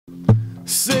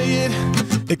Say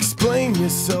it, explain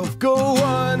yourself, go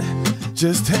on.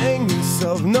 Just hang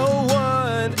yourself, no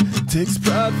one takes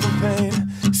pride from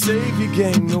pain. Save your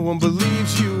game, no one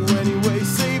believes you anyway.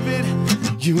 Save it,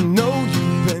 you know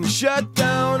you've been shut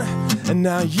down, and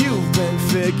now you've been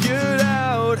figured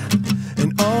out.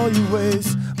 And all your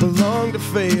ways belong to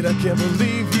fate. I can't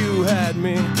believe you had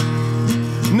me.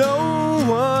 No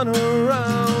one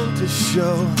around to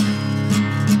show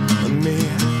me,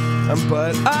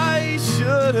 but I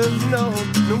should have known.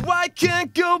 No, I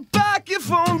can't go back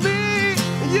if only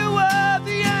you were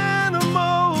the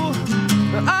animal.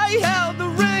 I held the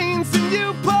reins and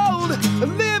you pulled,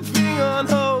 living on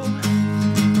hope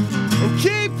and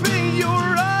keeping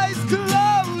your eyes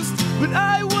closed. But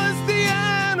I was the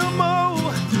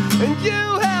animal and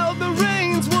you held the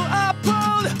reins while I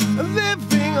pulled,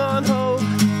 living on hope.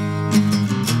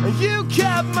 And you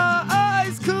kept my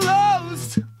eyes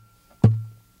closed.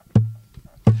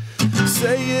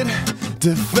 Say it,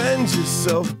 defend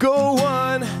yourself, go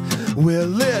on. We're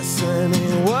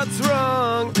listening, what's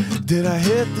wrong? Did I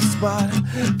hit the spot?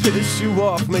 Piss you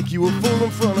off, make you a fool in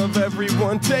front of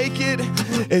everyone? Take it,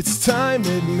 it's time,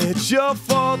 admit your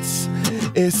faults.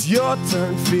 It's your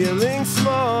turn feeling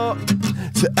small.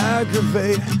 To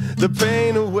aggravate, the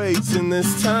pain awaits, and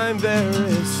this time there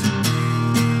is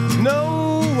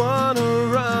no one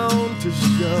around to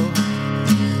show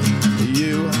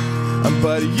you,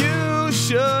 but you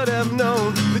should have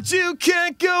known that you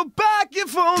can't go back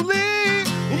if only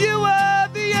you were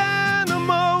the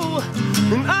animal.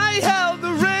 And I held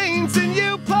the reins and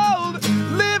you pulled,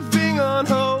 living on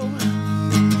hope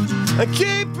and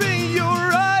keeping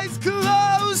your eyes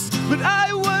closed. But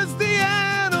I was the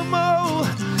animal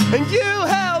and you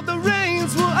held the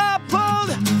reins while I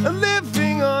pulled,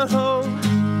 living on hope.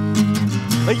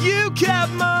 And you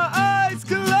kept my eyes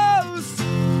closed.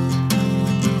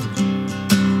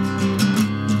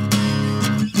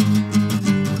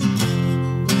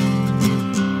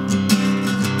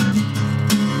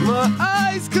 My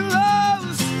eyes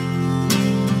closed.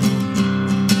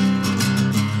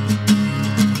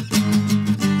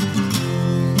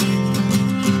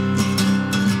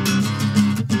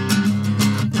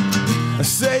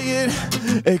 Say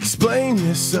it, explain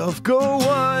yourself, go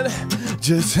on.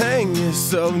 Just hang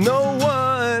yourself, no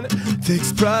one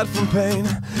takes pride from pain.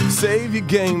 Save your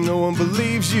game, no one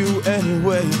believes you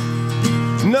anyway.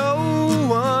 No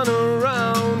one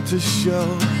around to show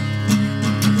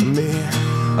me,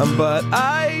 but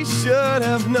I should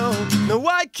have known. No,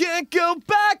 I can't go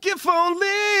back if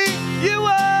only you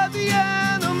were the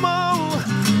animal.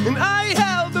 And I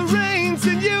held the reins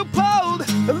and you pulled,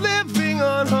 living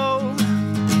on hope,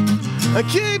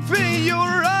 keeping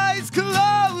your eyes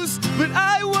closed. But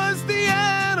I was the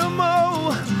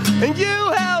animal and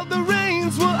you held the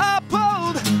reins while I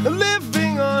pulled,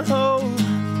 living on hope.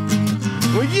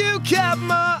 Well, you kept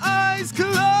my eyes